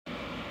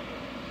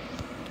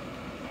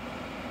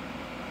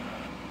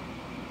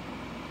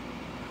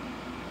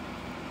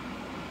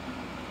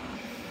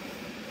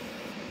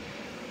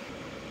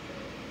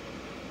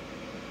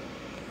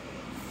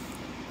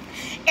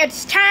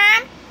It's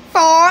time for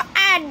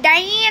a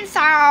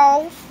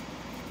dance-off.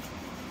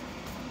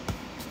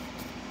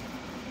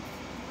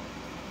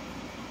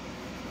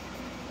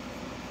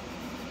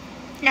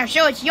 Now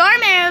show us your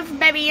move,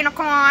 baby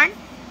unicorn.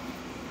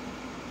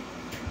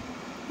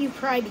 You'd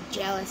probably be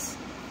jealous.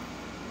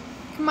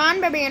 Come on,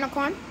 baby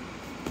unicorn.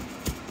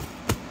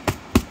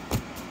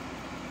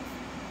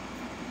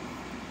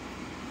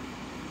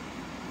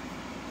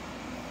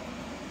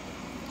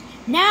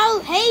 Now,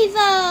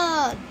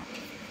 Hazel.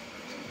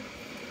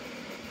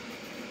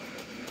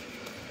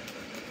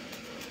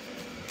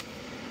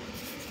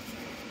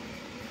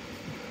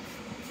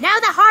 Now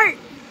the heart.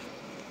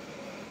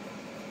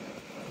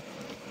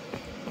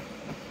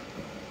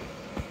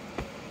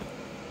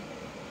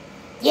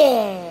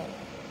 Yeah.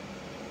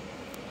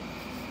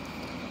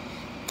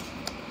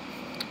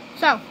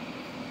 So,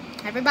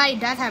 everybody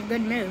does have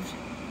good moves.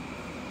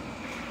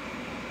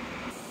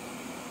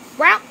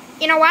 Well,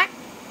 you know what?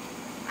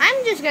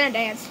 I'm just gonna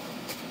dance.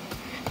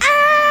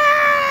 Ah!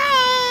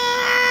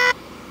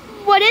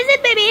 What is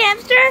it, baby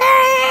hamster?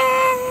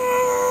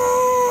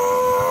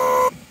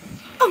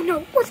 Oh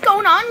no, what's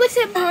going on with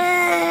him?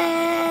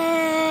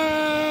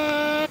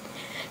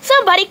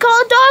 Somebody call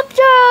a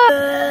doctor!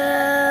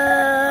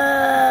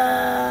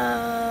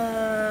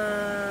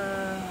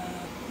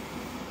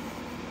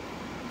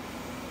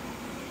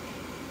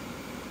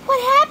 What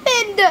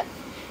happened?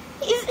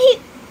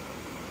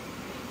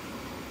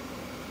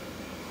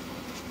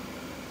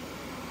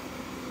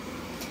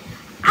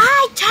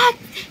 I talked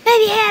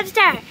baby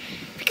hamster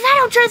because I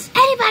don't trust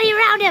anybody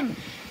around him.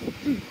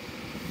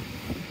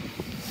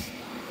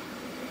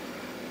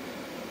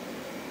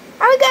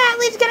 Are we at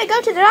least gonna go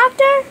to the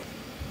doctor?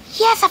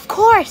 Yes, of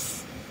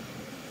course.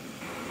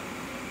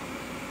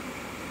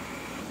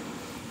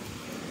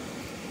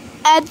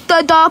 At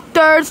the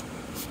doctor's.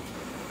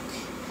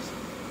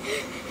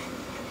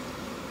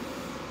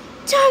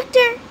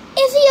 Doctor,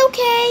 is he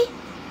okay?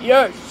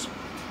 Yes,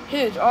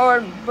 his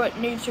arm but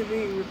needs to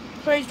be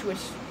replaced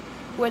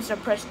with a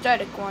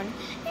prosthetic one.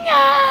 No!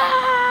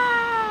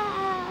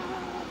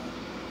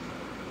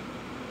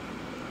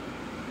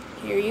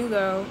 Here you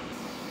go.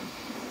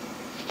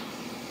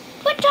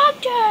 But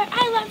doctor,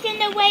 I loved him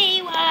the way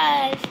he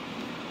was.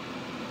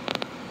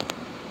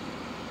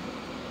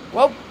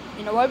 Well,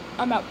 you know what?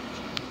 I'm out.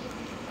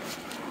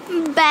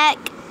 Back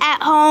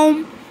at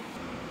home.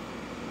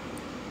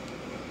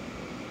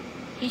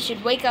 He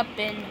should wake up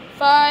in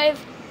 5,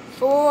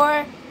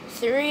 4,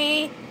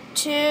 3,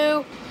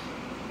 2.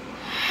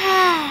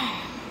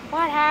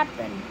 What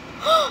happened?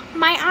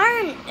 My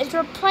arm is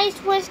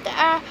replaced with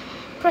a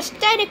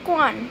prosthetic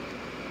one.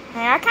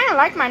 Hey, I kind of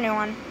like my new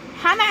one.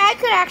 I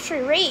could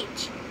actually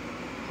reach.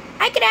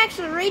 I could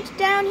actually reach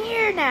down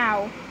here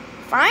now.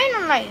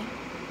 Finally.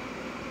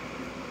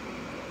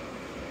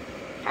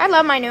 I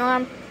love my new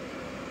arm.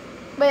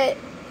 But,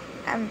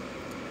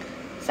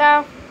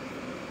 so,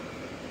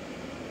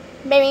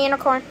 baby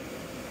unicorn.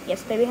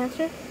 Yes, baby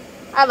hamster.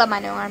 I love my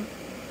new arm.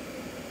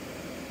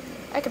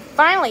 I could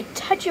finally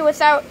touch you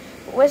without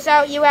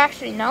you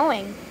actually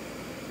knowing.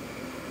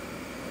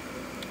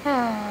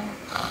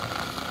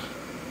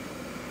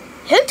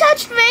 Who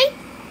touched me?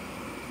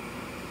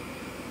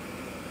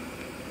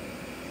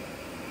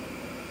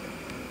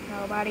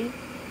 Nobody.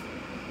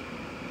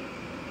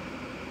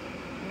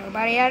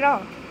 Nobody at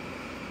all.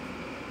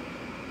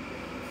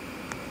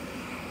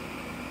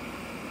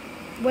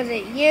 Was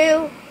it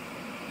you?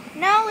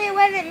 No, it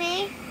wasn't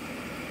me.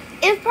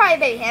 It was probably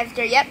baby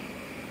hamster, yep.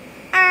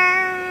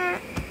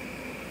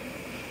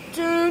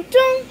 Dun,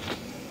 dun.